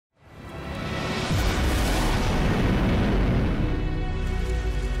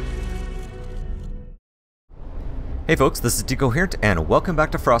Hey folks, this is Decoherent and welcome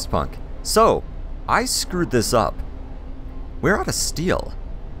back to Frostpunk. So, I screwed this up. We're out of steel.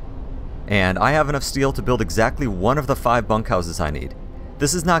 And I have enough steel to build exactly one of the 5 bunkhouses I need.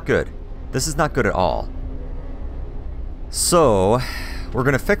 This is not good. This is not good at all. So, we're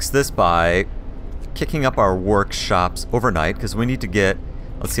going to fix this by kicking up our workshops overnight because we need to get,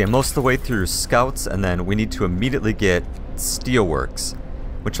 let's see, I'm most of the way through scouts and then we need to immediately get steelworks,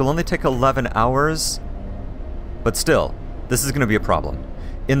 which will only take 11 hours. But still, this is going to be a problem.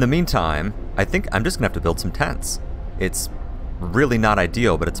 In the meantime, I think I'm just going to have to build some tents. It's really not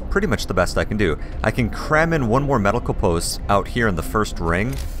ideal, but it's pretty much the best I can do. I can cram in one more medical post out here in the first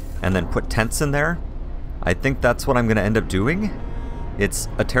ring, and then put tents in there. I think that's what I'm going to end up doing. It's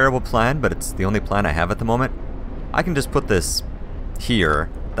a terrible plan, but it's the only plan I have at the moment. I can just put this here,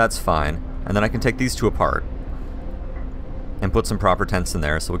 that's fine, and then I can take these two apart and put some proper tents in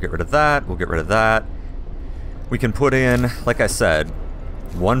there. So we'll get rid of that, we'll get rid of that. We can put in, like I said,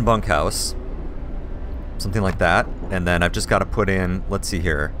 one bunkhouse, something like that, and then I've just got to put in, let's see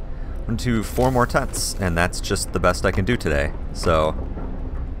here, 1, 2, 4 more tents, and that's just the best I can do today. So,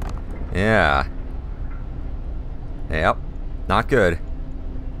 yeah. Yep, not good.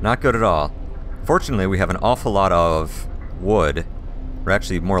 Not good at all. Fortunately, we have an awful lot of wood. We're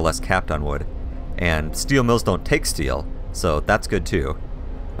actually more or less capped on wood. And steel mills don't take steel, so that's good too.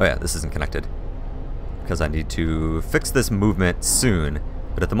 Oh yeah, this isn't connected, because I need to fix this movement soon,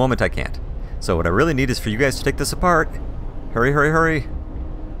 but at the moment I can't. So what I really need is for you guys to take this apart. Hurry, hurry, hurry.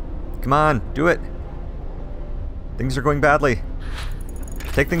 Come on, do it. Things are going badly.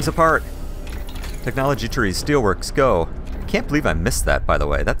 Take things apart. Technology trees, steelworks, go. I can't believe I missed that, by the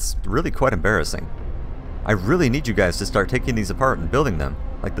way. That's really quite embarrassing. I really need you guys to start taking these apart and building them.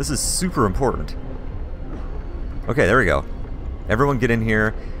 Like, this is super important. Okay, there we go. Everyone get in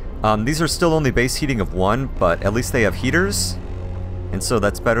here. These are still only base heating of 1, but at least they have heaters, and so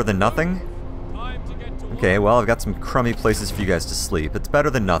that's better than nothing. Okay, well, I've got some crummy places for you guys to sleep. It's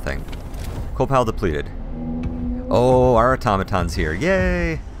better than nothing. Coal pile depleted. Oh, our automatons here.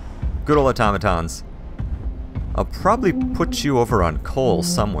 Yay! Good old automatons. I'll probably put you over on coal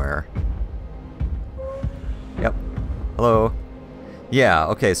somewhere. Yep. Hello. Yeah,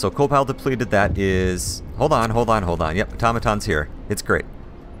 okay, so coal pile depleted, that is... Hold on. Yep, automatons here. It's great.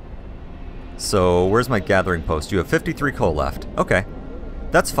 So, where's my gathering post? You have 53 coal left. Okay.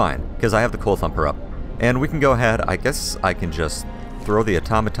 That's fine, because I have the coal thumper up. And we can go ahead, I guess I can just throw the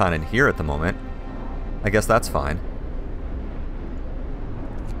automaton in here at the moment. I guess that's fine.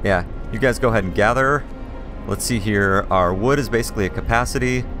 Yeah, you guys go ahead and gather. Let's see here, our wood is basically a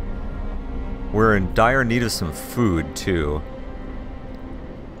capacity. We're in dire need of some food, too.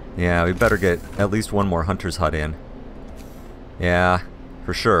 Yeah, we better get at least one more hunter's hut in. Yeah,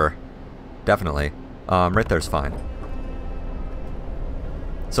 for sure. Definitely. Right there's fine.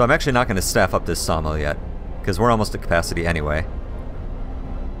 So I'm actually not going to staff up this sawmill yet, because we're almost at capacity anyway.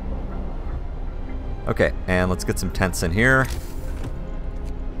 Okay, and let's get some tents in here.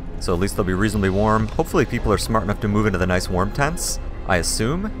 So at least they'll be reasonably warm. Hopefully people are smart enough to move into the nice warm tents, I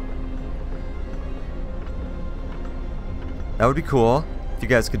assume. That would be cool, if you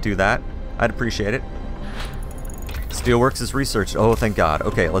guys could do that. I'd appreciate it. Steelworks is researched. Oh, thank God.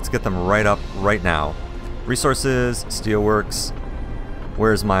 Okay, let's get them right up right now. Resources, Steelworks.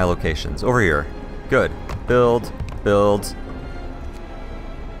 Where's my locations? Over here. Good. Build, build.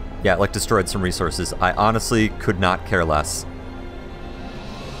 Yeah, like destroyed some resources. I honestly could not care less.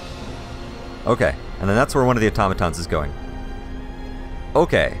 Okay, and then that's where one of the automatons is going.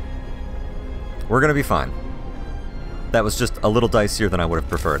 Okay. We're gonna be fine. That was just a little dicier than I would have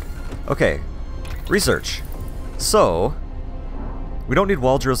preferred. Okay. Research. So, we don't need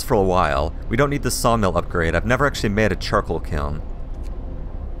wall drills for a while. We don't need the sawmill upgrade. I've never actually made a charcoal kiln.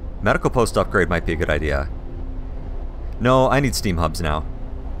 Medical post upgrade might be a good idea. No, I need steam hubs now.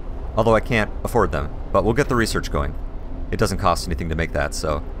 Although I can't afford them, but we'll get the research going. It doesn't cost anything to make that,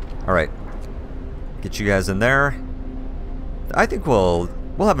 so... Alright. Get you guys in there. I think we'll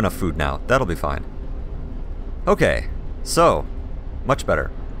have enough food now. That'll be fine. Okay, so, much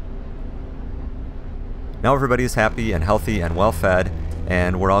better. Now everybody is happy and healthy and well fed,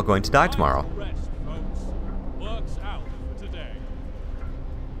 and we're all going to die tomorrow.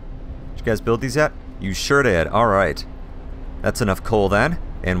 Did you guys build these yet? You sure did. Alright. That's enough coal then,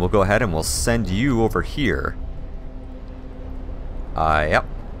 and we'll go ahead and we'll send you over here. Yep.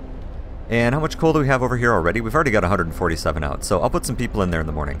 And how much coal do we have over here already? We've already got 147 out, so I'll put some people in there in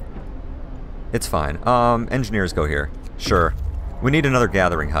the morning. It's fine. Engineers go here. Sure. We need another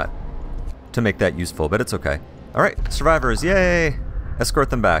gathering hut to make that useful, but it's okay. Alright, survivors, yay! Escort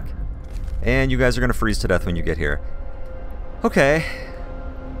them back. And you guys are going to freeze to death when you get here. Okay.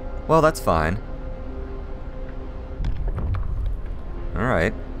 Well, that's fine.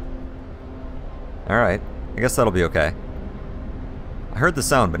 Alright. Alright. I guess that'll be okay. I heard the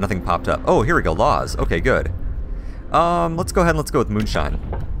sound, but nothing popped up. Oh, here we go. Laws. Okay, good. Let's go ahead and let's go with moonshine.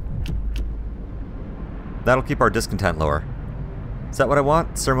 That'll keep our discontent lower. Is that what I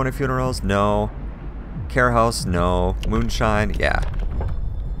want? Ceremony funerals? No. Care house? No. Moonshine? Yeah.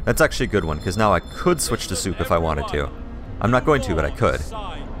 That's actually a good one, because now I could switch to soup if I wanted to. I'm not going to, but I could.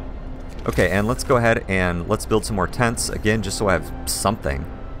 Okay, and let's go ahead and let's build some more tents, again, just so I have something.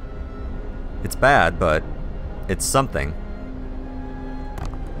 It's bad, but it's something.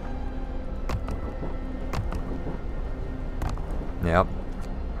 Yep.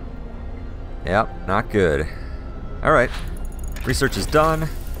 Yep, not good. Alright. Research is done.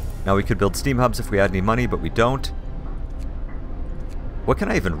 Now we could build steam hubs if we had any money, but we don't. What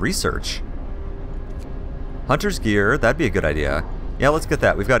can I even research? Hunter's gear, that'd be a good idea. Yeah, let's get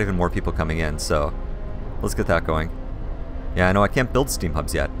that. We've got even more people coming in, so let's get that going. Yeah, I know I can't build steam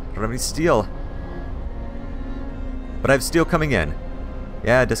hubs yet. I don't have any steel. But I have steel coming in.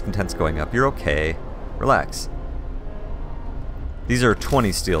 Yeah, discontent's going up. You're okay. Relax. These are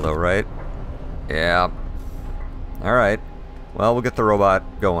 20 steel though, right? Yeah. Alright. Well, we'll get the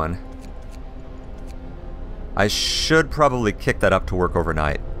robot going. I should probably kick that up to work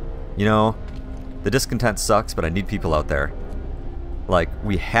overnight. You know, the discontent sucks, but I need people out there. Like,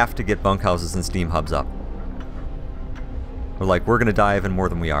 we have to get bunkhouses and steam hubs up. Or like, we're gonna die even more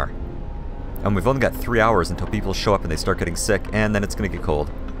than we are. And we've only got 3 hours until people show up and they start getting sick, and then it's gonna get cold.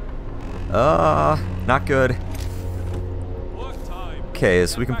 Not good. Okay,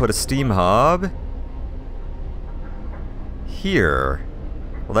 so we can put a steam hub here.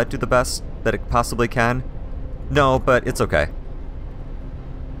 Will that do the best that it possibly can? No, but it's okay.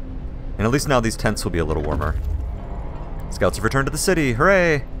 And at least now these tents will be a little warmer. Scouts have returned to the city,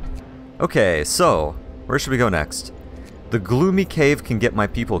 hooray! Okay, so, where should we go next? The gloomy cave can get my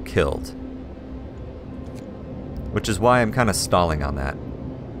people killed. Which is why I'm kind of stalling on that.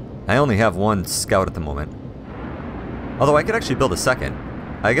 I only have one scout at the moment. Although I could actually build a second.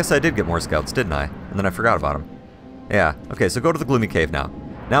 I guess I did get more scouts, didn't I? And then I forgot about them. Yeah, okay, so go to the gloomy cave now.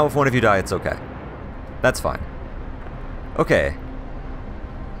 Now if one of you die, it's okay. That's fine. Okay.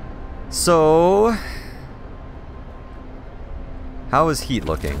 So, how is heat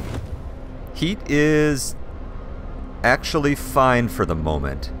looking? Heat is actually fine for the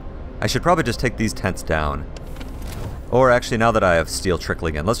moment. I should probably just take these tents down. Or actually, now that I have steel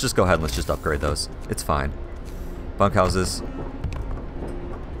trickling in, let's just go ahead and let's just upgrade those. It's fine. Bunkhouses.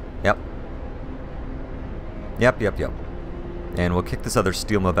 Yep. Yep. And we'll kick this other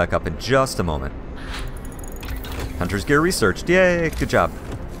steel mill back up in just a moment. Hunter's gear researched. Yay! Good job.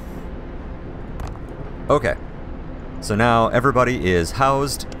 Okay. So now everybody is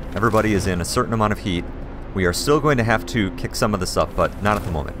housed. Everybody is in a certain amount of heat. We are still going to have to kick some of this up, but not at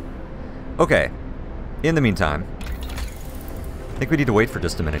the moment. Okay. In the meantime, I think we need to wait for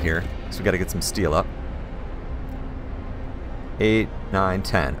just a minute here, because we got to get some steel up. 8, 9,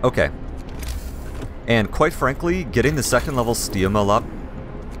 10. Okay. And quite frankly, getting the second level steel mill up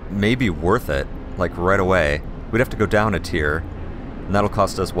may be worth it, like right away. We'd have to go down a tier, and that'll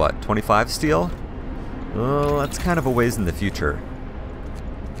cost us what, 25 steel? Well, that's kind of a ways in the future.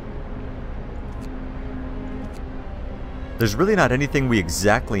 There's really not anything we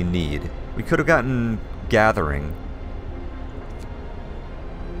exactly need. We could have gotten gathering.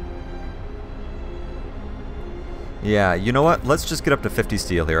 Yeah, you know what? Let's just get up to 50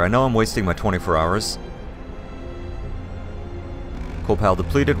 steel here. I know I'm wasting my 24 hours. Coal pile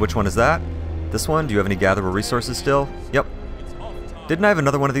depleted. Which one is that? This one? Do you have any gatherable resources still? Yep. Didn't I have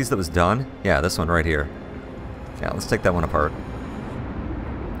another one of these that was done? Yeah, this one right here. Yeah, let's take that one apart.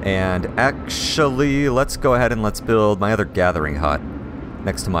 And actually, let's go ahead and let's build my other gathering hut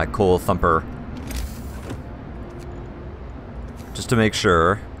next to my coal thumper. Just to make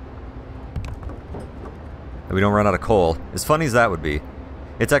sure that we don't run out of coal. As funny as that would be,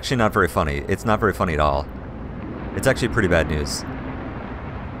 it's actually not very funny. It's not very funny at all. It's actually pretty bad news.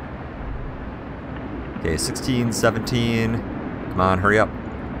 Okay, 16, 17. Come on, hurry up.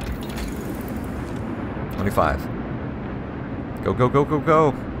 25. Go, go, go, go,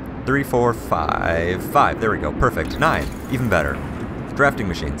 go. 3, 4, 5. 5. There we go. Perfect. 9. Even better. Drafting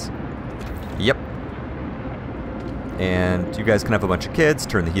machines. Yep. And you guys can have a bunch of kids.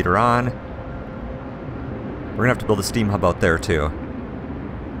 Turn the heater on. We're gonna have to build a steam hub out there too.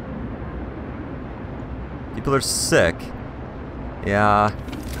 People are sick. Yeah.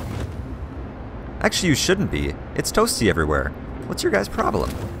 Actually, you shouldn't be. It's toasty everywhere. What's your guys' problem?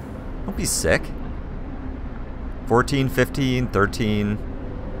 Don't be sick. 14, 15, 13.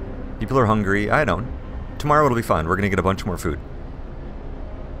 People are hungry. I don't. Tomorrow it'll be fine. We're gonna get a bunch more food.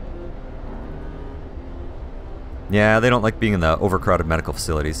 Yeah, they don't like being in the overcrowded medical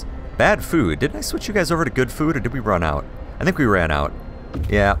facilities. Bad food. Didn't I switch you guys over to good food, or did we run out? I think we ran out.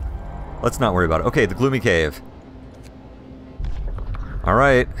 Yeah. Let's not worry about it. Okay, the gloomy cave.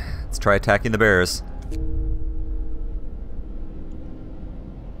 Alright. Let's try attacking the bears.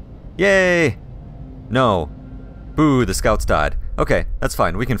 Yay! No. Boo, the scouts died. Okay, that's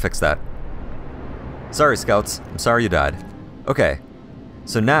fine. We can fix that. Sorry, scouts. I'm sorry you died. Okay.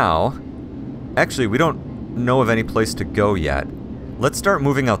 So now... Actually, we don't know of any place to go yet. Let's start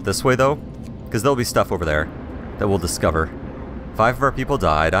moving out this way, though, because there'll be stuff over there that we'll discover. 5 of our people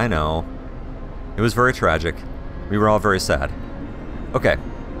died, I know. It was very tragic. We were all very sad. Okay.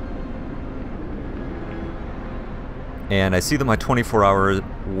 And I see that my 24-hour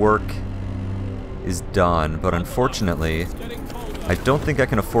work is done, but unfortunately, I don't think I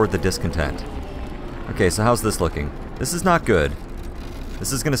can afford the discontent. Okay, so how's this looking? This is not good.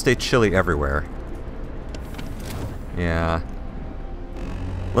 This is gonna stay chilly everywhere. Yeah.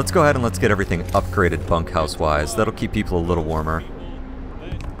 Let's go ahead and let's get everything upgraded bunkhouse-wise. That'll keep people a little warmer.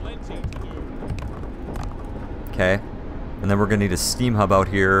 Okay. And then we're gonna need a steam hub out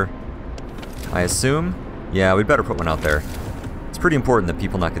here, I assume. Yeah, we'd better put one out there. It's pretty important that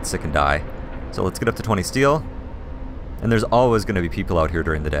people not get sick and die. So let's get up to 20 steel. And there's always gonna be people out here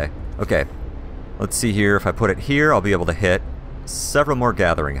during the day. Okay. Let's see here. If I put it here, I'll be able to hit several more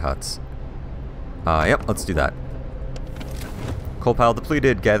gathering huts. Yep, let's do that. Coal pile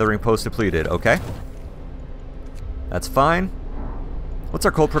depleted, gathering post depleted. Okay. That's fine. What's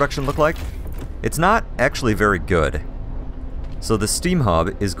our coal production look like? It's not actually very good. So the steam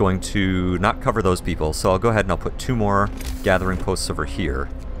hub is going to not cover those people, so I'll go ahead and I'll put 2 more gathering posts over here.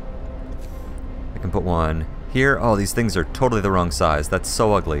 I can put one here. Oh, these things are totally the wrong size. That's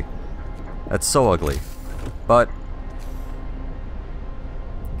so ugly. That's so ugly. But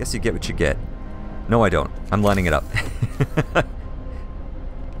I guess you get what you get. No, I don't. I'm lining it up.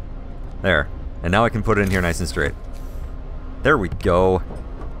 There. And now I can put it in here nice and straight. There we go.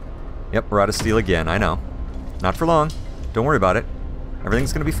 Yep, we're out of steel again. I know. Not for long. Don't worry about it.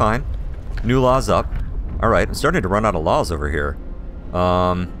 Everything's gonna be fine. New law's up. Alright, I'm starting to run out of laws over here.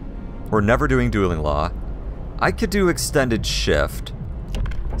 We're never doing dueling law. I could do extended shift.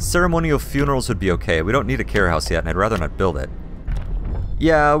 Ceremonial funerals would be okay. We don't need a care house yet, and I'd rather not build it.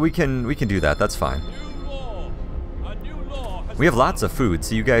 Yeah, we can do that. That's fine. We have lots of food,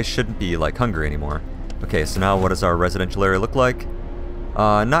 so you guys shouldn't be, like, hungry anymore. Okay, so now what does our residential area look like?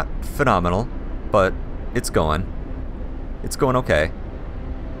 Not phenomenal, but it's going. It's going okay.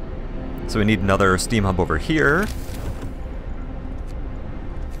 So we need another steam hub over here.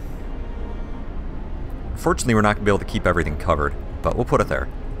 Fortunately, we're not going to be able to keep everything covered, but we'll put it there.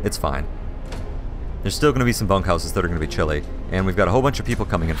 It's fine. There's still going to be some bunkhouses that are going to be chilly, and we've got a whole bunch of people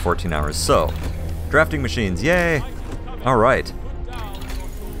coming in 14 hours, so... Drafting machines, yay! Alright.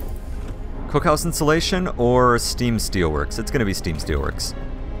 Cookhouse insulation or steam steelworks? It's going to be steam steelworks.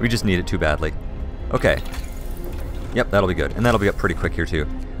 We just need it too badly. Okay. Yep, that'll be good. And that'll be up pretty quick here too.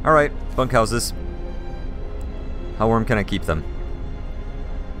 Alright, bunkhouses. How warm can I keep them?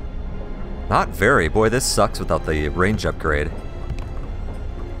 Not very. Boy, this sucks without the range upgrade.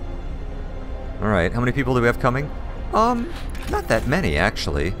 Alright, how many people do we have coming? Not that many,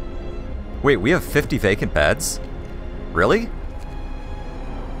 actually. Wait, we have 50 vacant beds? Really?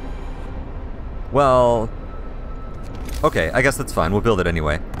 Well... Okay, I guess that's fine. We'll build it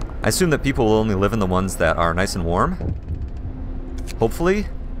anyway. I assume that people will only live in the ones that are nice and warm. Hopefully.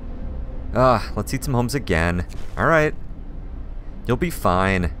 Let's eat some homes again. Alright. You'll be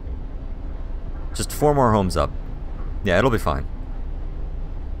fine. Just 4 more homes up. Yeah, it'll be fine.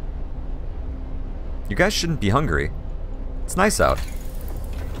 You guys shouldn't be hungry. It's nice out.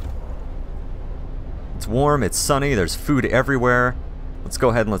 It's warm, it's sunny, there's food everywhere. Let's go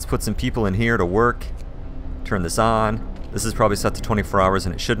ahead and let's put some people in here to work. Turn this on. This is probably set to 24 hours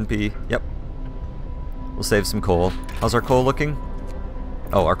and it shouldn't be. Yep. We'll save some coal. How's our coal looking?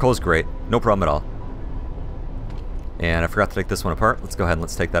 Oh, our coal's great. No problem at all. And I forgot to take this one apart. Let's go ahead and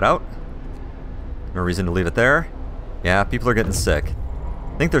let's take that out. No reason to leave it there. Yeah, people are getting sick.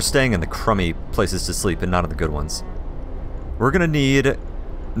 I think they're staying in the crummy places to sleep and not in the good ones. We're gonna need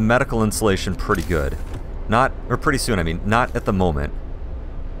medical insulation pretty good. Or pretty soon, I mean. Not at the moment.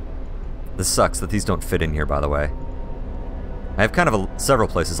 This sucks that these don't fit in here, by the way. I have kind of several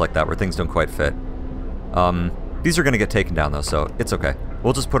places like that where things don't quite fit. These are going to get taken down, though, so it's okay.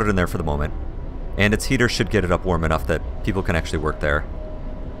 We'll just put it in there for the moment. And its heater should get it up warm enough that people can actually work there.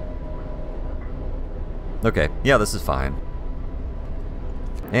 Okay, yeah, this is fine.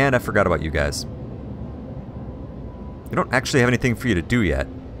 And I forgot about you guys. We don't actually have anything for you to do yet.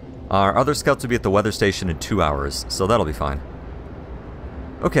 Our other scouts will be at the weather station in 2 hours, so that'll be fine.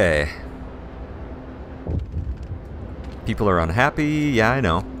 Okay. People are unhappy, yeah, I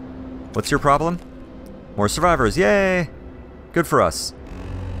know. What's your problem? More survivors, yay! Good for us.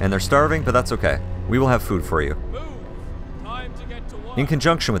 And they're starving, but that's okay. We will have food for you. In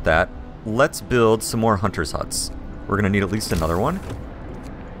conjunction with that, let's build some more hunters' huts. We're going to need at least another one.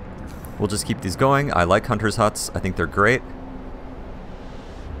 We'll just keep these going. I like hunters' huts. I think they're great.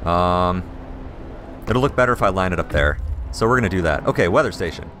 It'll look better if I line it up there. So we're going to do that. Okay, weather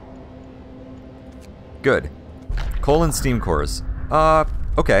station. Good. Coal and steam cores.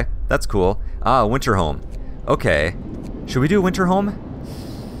 Okay. That's cool. Ah, winter home. Okay. Should we do a winter home?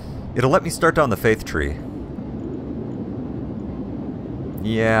 It'll let me start down the faith tree.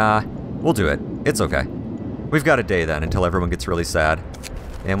 Yeah, we'll do it. It's okay. We've got a day then until everyone gets really sad.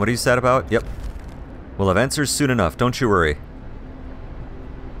 And what are you sad about? Yep. We'll have answers soon enough, don't you worry.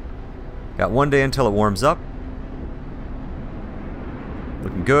 Got 1 day until it warms up.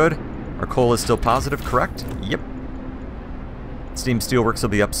 Looking good. Our coal is still positive, correct? Yep. Steam Steelworks will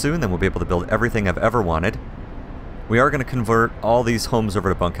be up soon, then we'll be able to build everything I've ever wanted. We are going to convert all these homes over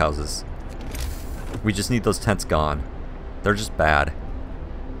to bunkhouses. We just need those tents gone. They're just bad.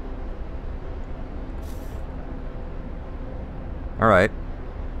 Alright.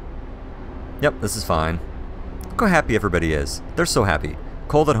 Yep, this is fine. Look how happy everybody is. They're so happy.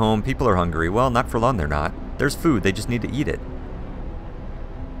 Cold at home, people are hungry. Well, not for long they're not. There's food, they just need to eat it.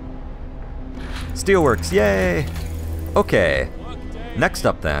 Steelworks, yay! Okay. Next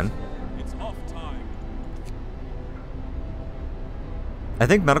up then. I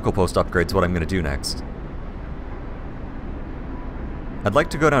think medical post upgrade's what I'm going to do next. I'd like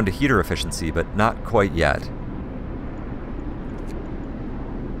to go down to heater efficiency, but not quite yet.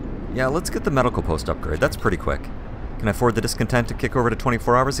 Yeah, let's get the medical post upgrade. That's pretty quick. Can I afford the discontent to kick over to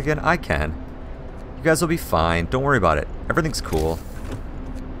 24 hours again? I can. You guys will be fine. Don't worry about it. Everything's cool.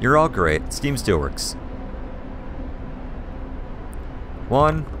 You're all great. Steam Steelworks.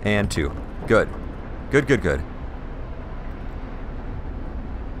 1 and 2. Good. Good, good, good.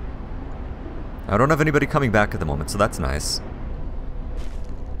 I don't have anybody coming back at the moment, so that's nice.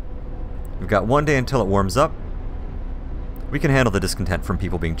 We've got 1 day until it warms up. We can handle the discontent from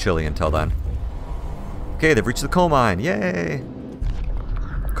people being chilly until then. Okay, they've reached the coal mine. Yay!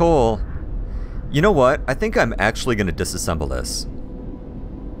 Coal. You know what? I think I'm actually going to disassemble this.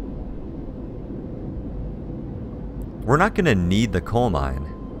 We're not going to need the coal mine.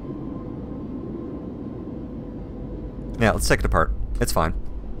 Yeah, let's take it apart. It's fine.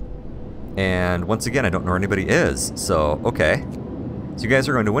 And once again, I don't know where anybody is, so okay. So you guys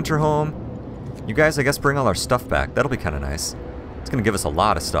are going to winter home. You guys, I guess, bring all our stuff back. That'll be kind of nice. It's going to give us a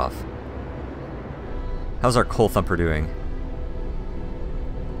lot of stuff. How's our coal thumper doing?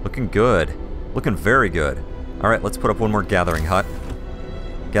 Looking good. Looking very good. Alright, let's put up one more gathering hut.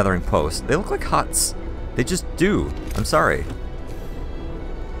 Gathering post. They look like huts. They just do. I'm sorry.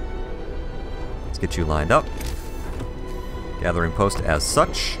 Let's get you lined up. Gathering post as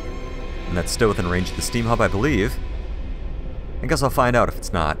such. And that's still within range of the steam hub, I believe. I guess I'll find out if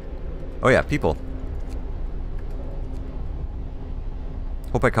it's not. Oh yeah, people.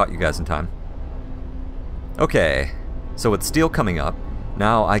 Hope I caught you guys in time. Okay, so with steel coming up,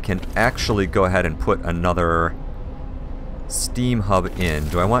 now I can actually go ahead and put another steam hub in.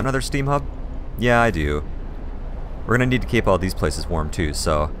 Do I want another steam hub? Yeah, I do. We're gonna need to keep all these places warm too,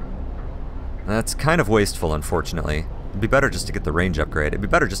 so that's kind of wasteful, unfortunately. It'd be better just to get the range upgrade. It'd be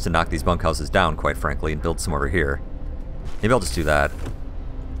better just to knock these bunkhouses down, quite frankly, and build some over here. Maybe I'll just do that.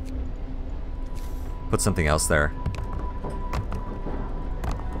 Put something else there.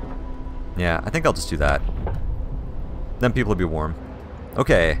 Yeah, I think I'll just do that. Then people will be warm.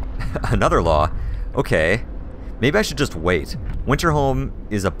 Okay, another law. Okay, maybe I should just wait. Winter home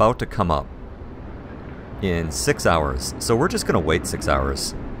is about to come up in 6 hours, so we're just gonna wait 6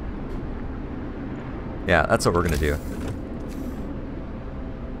 hours. Yeah, that's what we're gonna do.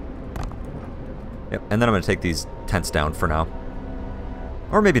 Yep, and then I'm gonna take these tents down for now.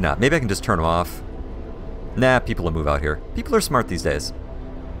 Or maybe not. Maybe I can just turn them off. Nah, people will move out here. People are smart these days.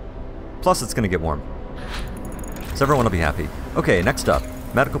 Plus, it's gonna get warm. So everyone will be happy. Okay, next up.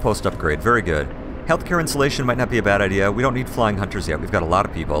 Medical post upgrade. Very good. Healthcare insulation might not be a bad idea. We don't need flying hunters yet. We've got a lot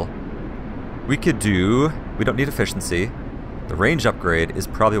of people. We could do... We don't need efficiency. The range upgrade is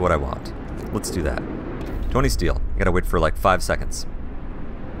probably what I want. Let's do that. 20 steel. I gotta wait for like 5 seconds.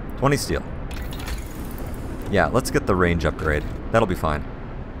 20 steel. Yeah, let's get the range upgrade. That'll be fine.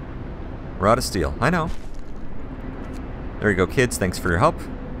 We're out of steel. I know. There you go, kids. Thanks for your help.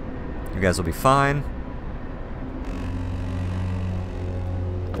 You guys will be fine.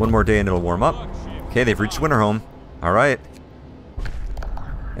 One more day and it'll warm up. Okay, they've reached winter home. Alright.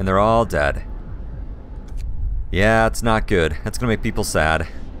 And they're all dead. Yeah, it's not good. That's gonna make people sad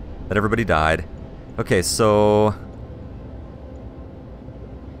that everybody died. Okay, so...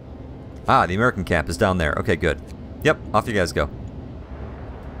 Ah, the American camp is down there. Okay, good. Yep, off you guys go.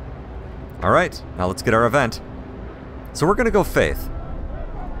 Alright, now let's get our event. So we're gonna go Faith.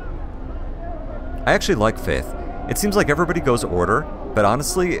 I actually like Faith. It seems like everybody goes Order, but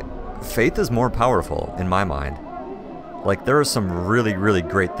honestly, Faith is more powerful in my mind. Like, there are some really, really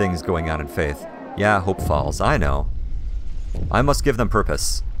great things going on in Faith. Yeah, Hope falls, I know. I must give them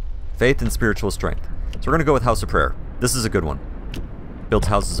purpose. Faith and spiritual strength. So we're gonna go with House of Prayer. This is a good one. Builds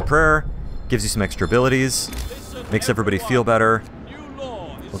houses of prayer, gives you some extra abilities, makes everybody feel better.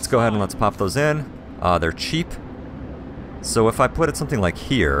 Let's go ahead and let's pop those in. They're cheap. So if I put it something like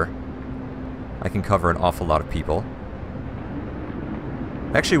here, I can cover an awful lot of people.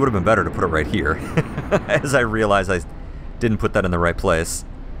 Actually, it would have been better to put it right here, as I realize I didn't put that in the right place.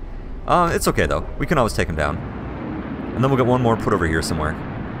 It's okay though. We can always take them down. And then we'll get one more put over here somewhere.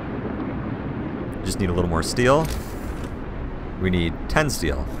 Just need a little more steel. We need 10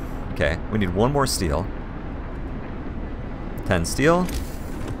 steel. Okay, we need one more steel. 10 steel.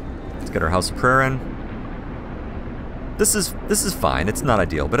 Let's get our House of Prayer in. This is fine. It's not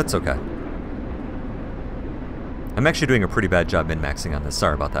ideal, but it's okay. I'm actually doing a pretty bad job min-maxing on this.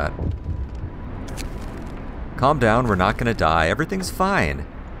 Sorry about that. Calm down. We're not gonna die. Everything's fine.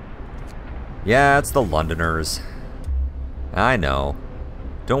 Yeah, it's the Londoners. I know.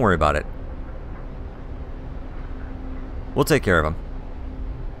 Don't worry about it. We'll take care of them.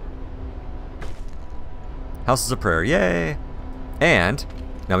 Houses of Prayer. Yay! And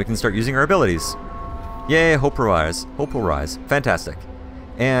now we can start using our abilities. Yay, Hope will rise. Hope will rise. Fantastic.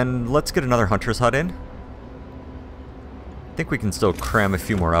 And let's get another Hunter's Hut in. I think we can still cram a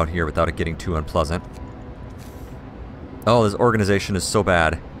few more out here without it getting too unpleasant. Oh, this organization is so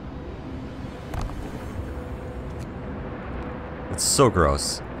bad. It's so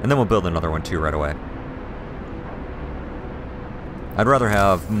gross. And then we'll build another one too right away. I'd rather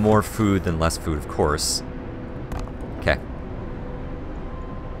have more food than less food, of course. Okay.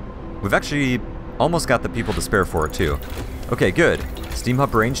 We've actually almost got the people to spare for it too. Okay, good. Steam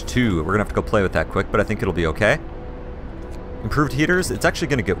Hub range 2. We're gonna have to go play with that quick, but I think it'll be okay. Improved heaters. It's actually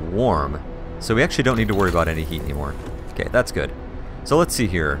gonna get warm, so we actually don't need to worry about any heat anymore. Okay, that's good. So let's see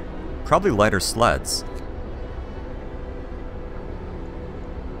here. Probably lighter sleds.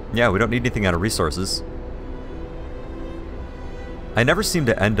 Yeah, we don't need anything out of resources. I never seem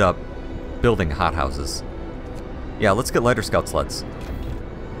to end up building hothouses. Yeah, let's get lighter scout sleds.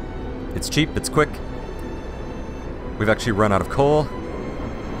 It's cheap, it's quick. We've actually run out of coal.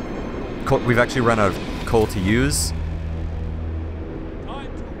 We've actually run out of coal to use.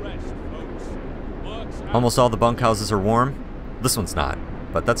 Time to rest, folks. Almost all the bunkhouses are warm. This one's not,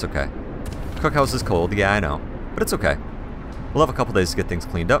 but that's okay. Cookhouse is cold, yeah, I know. But it's okay. We'll have a couple days to get things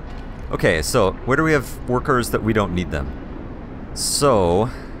cleaned up. Okay, so where do we have workers that we don't need them? So,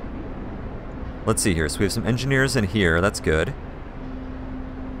 let's see here. So we have some engineers in here. That's good.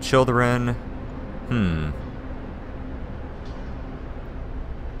 Children.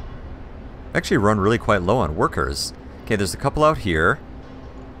 Actually run really quite low on workers. Okay, there's a couple out here.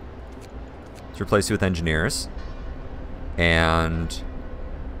 Let's replace you with engineers. And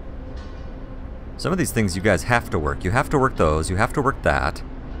some of these things you guys have to work. You have to work those. You have to work that.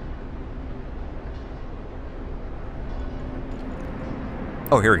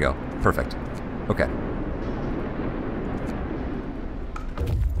 Oh, here we go. Perfect. Okay.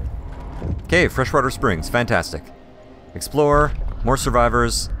 Okay, Freshwater Springs. Fantastic. Explore. More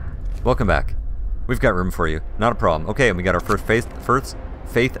survivors. Welcome back. We've got room for you. Not a problem. Okay, and we got our first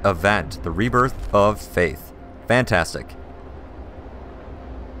faith event. The Rebirth of Faith. Fantastic.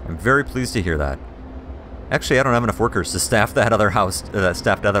 I'm very pleased to hear that. Actually, I don't have enough workers to staff that other house,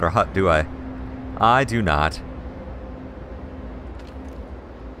 staff that other hut, do I? I do not.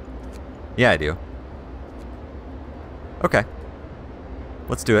 Yeah, I do. Okay.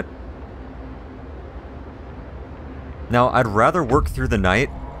 Let's do it. Now, I'd rather work through the night,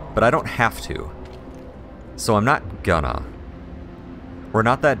 but I don't have to. So I'm not gonna. We're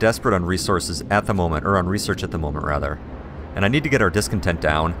not that desperate on resources at the moment, or on research at the moment, rather. And I need to get our discontent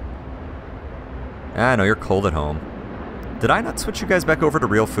down. I know you're cold at home. Did I not switch you guys back over to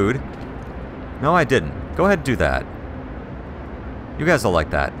real food? No, I didn't. Go ahead and do that. You guys will like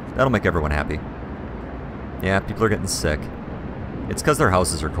that. That'll make everyone happy. Yeah, people are getting sick. It's because their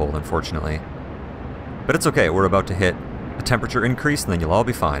houses are cold, unfortunately. But it's okay, we're about to hit a temperature increase, and then you'll all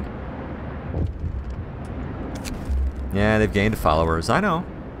be fine. Yeah, they've gained followers. I know.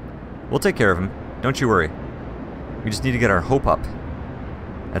 We'll take care of them. Don't you worry. We just need to get our hope up.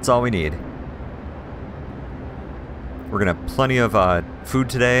 That's all we need. We're gonna have plenty of food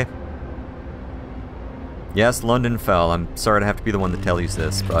today. Yes, London fell. I'm sorry to have to be the one to tell you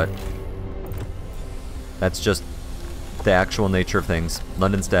this, but that's just the actual nature of things.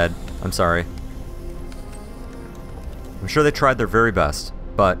 London's dead. I'm sorry. I'm sure they tried their very best,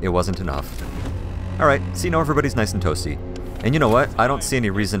 but it wasn't enough. Alright, so you know everybody's nice and toasty. And you know what? I don't see any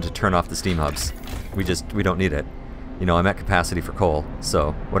reason to turn off the steam hubs. We don't need it. You know, I'm at capacity for coal,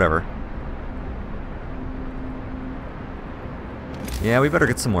 so whatever. Yeah, we better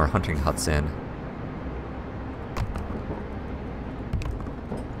get some more hunting huts in.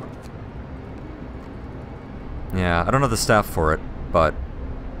 Yeah, I don't have the staff for it, but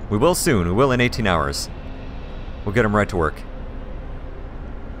we will soon. We will in 18 hours. We'll get them right to work.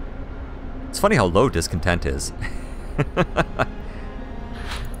 It's funny how low discontent is.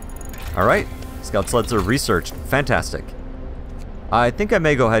 Alright, scout sleds are researched. Fantastic. I think I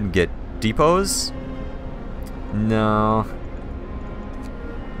may go ahead and get depots. No.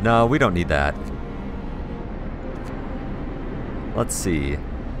 No, we don't need that. Let's see.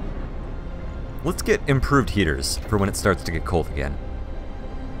 Let's get improved heaters for when it starts to get cold again.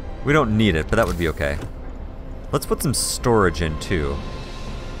 We don't need it, but that would be okay. Let's put some storage in too.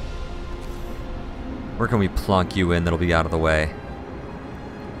 Where can we plonk you in that'll be out of the way?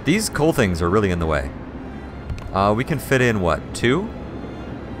 These coal things are really in the way. We can fit in, what, 2?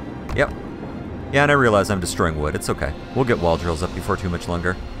 Yep. Yeah, and I realize I'm destroying wood. It's okay. We'll get wall drills up before too much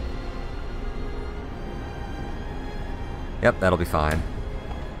longer. Yep, that'll be fine.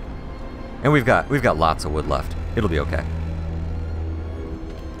 And we've got lots of wood left. It'll be okay.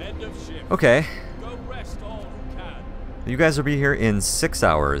 End of shift. Okay. Go rest all who can. You guys will be here in 6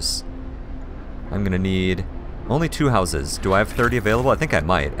 hours. I'm gonna need only 2 houses. Do I have 30 available? I think I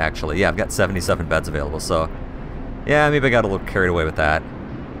might, actually. Yeah, I've got 77 beds available, so... yeah, maybe I got a little carried away with that.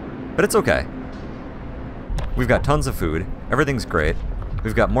 But it's okay. We've got tons of food. Everything's great.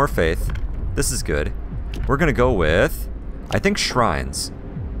 We've got more faith. This is good. We're gonna go with, I think, shrines.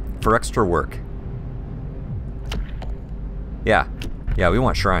 For extra work. Yeah. Yeah, we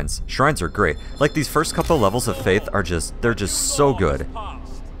want shrines. Shrines are great. Like, these first couple levels of faith are they're just so good.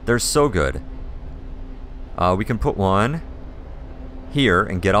 They're so good. We can put one here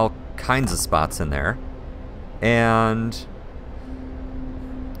and get all kinds of spots in there. And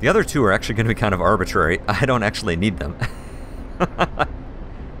the other 2 are actually going to be kind of arbitrary. I don't actually need them.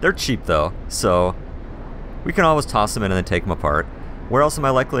 They're cheap though, so we can always toss them in and then take them apart. Where else am I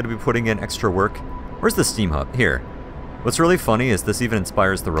likely to be putting in extra work? Where's the steam hub? Here. What's really funny is this even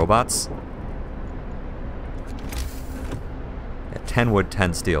inspires the robots. Yeah, 10 wood,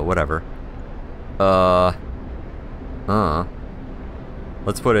 10 steel, whatever.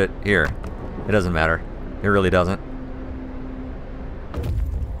 Let's put it here. It doesn't matter. It really doesn't.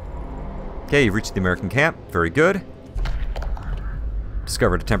 Okay, you've reached the American camp. Very good.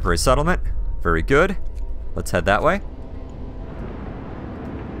 Discovered a temporary settlement. Very good. Let's head that way.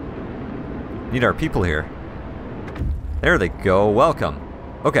 Need our people here. There they go. Welcome.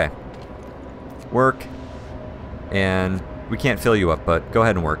 Okay. Work. And we can't fill you up, but go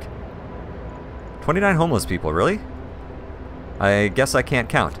ahead and work. 29 homeless people, really? I guess I can't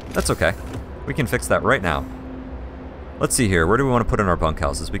count. That's okay. We can fix that right now. Let's see here. Where do we want to put in our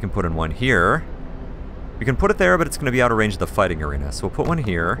bunkhouses? We can put in one here. We can put it there, but it's going to be out of range of the fighting arena. So we'll put one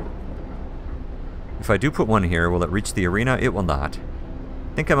here. If I do put one here, will it reach the arena? It will not.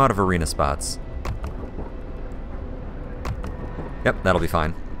 I think I'm out of arena spots. Yep, that'll be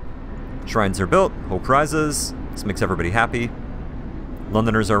fine. Shrines are built. Hope rises. This makes everybody happy.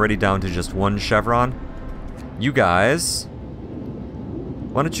 Londoners are already down to just 1 chevron. You guys...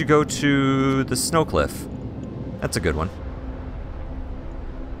 why don't you go to the snow cliff? That's a good one.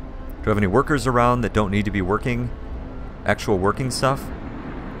 Do I have any workers around that don't need to be working? Actual working stuff?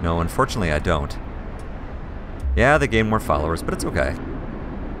 No, unfortunately I don't. Yeah, they gain more followers, but it's okay.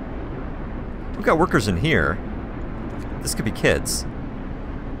 We've got workers in here. This could be kids.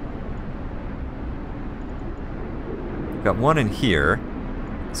 We've got one in here.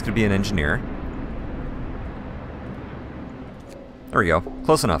 This could be an engineer. There we go.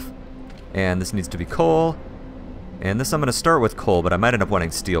 Close enough. And this needs to be coal. And this I'm going to start with coal, but I might end up wanting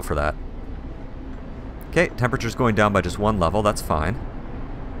steel for that. Okay, temperature's going down by just 1 level. That's fine.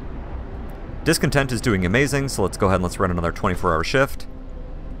 Discontent is doing amazing, so let's go ahead and let's run another 24-hour shift.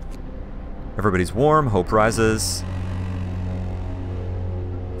 Everybody's warm. Hope rises.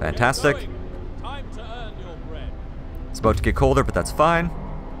 Fantastic. Time to earn your bread. about to get colder, but that's fine.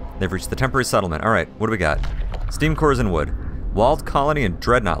 They've reached the temporary settlement. Alright, what do we got? Steam cores and wood. Walled colony and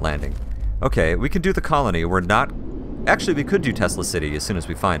dreadnought landing. Okay, we can do the colony. We're not... Actually, we could do Tesla City as soon as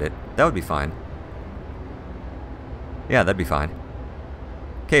we find it. That would be fine. Yeah, that'd be fine.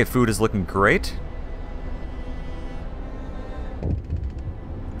 Okay, food is looking great.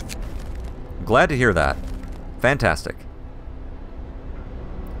 Glad to hear that. Fantastic.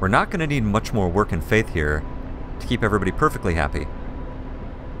 We're not going to need much more work and faith here to keep everybody perfectly happy.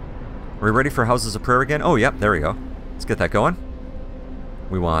 Are we ready for Houses of Prayer again? Oh, yep, there we go. Let's get that going.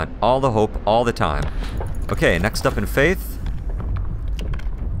 We want all the hope all the time. Okay, next up in faith.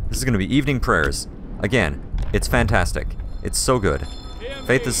 This is going to be evening prayers. Again, it's fantastic. It's so good.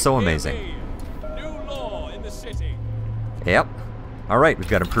 Faith is so amazing. New law in the city. Yep. Alright, we've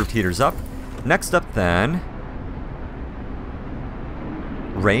got improved heaters up. Next up then...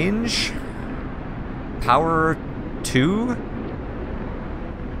 Range? Power 2?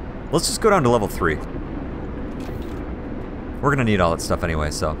 Let's just go down to level 3. We're gonna need all that stuff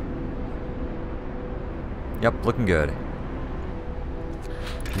anyway, so... Yep, looking good.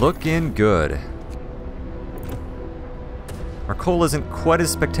 Looking good. Our coal isn't quite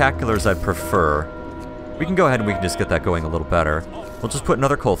as spectacular as I'd prefer. We can go ahead and we can just get that going a little better. We'll just put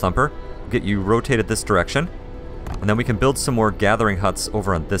another coal thumper, get you rotated this direction, and then we can build some more gathering huts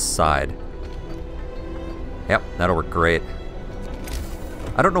over on this side. Yep, that'll work great.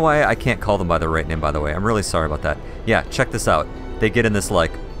 I don't know why I can't call them by their right name, by the way. I'm really sorry about that. Yeah, check this out. They get in this,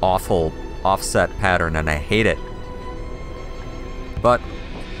 like, awful offset pattern, and I hate it. But,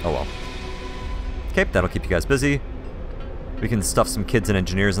 oh well. Okay, that'll keep you guys busy. We can stuff some kids and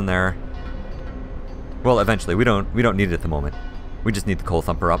engineers in there. Well, eventually. We don't need it at the moment. We just need the coal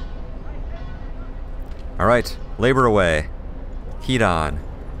thumper up. Alright, labor away. Heat on.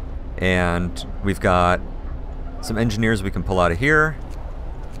 And we've got some engineers we can pull out of here.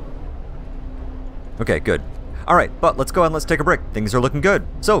 Okay, good. Alright, but let's go ahead and let's take a break. Things are looking good.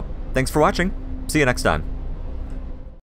 So, thanks for watching. See you next time.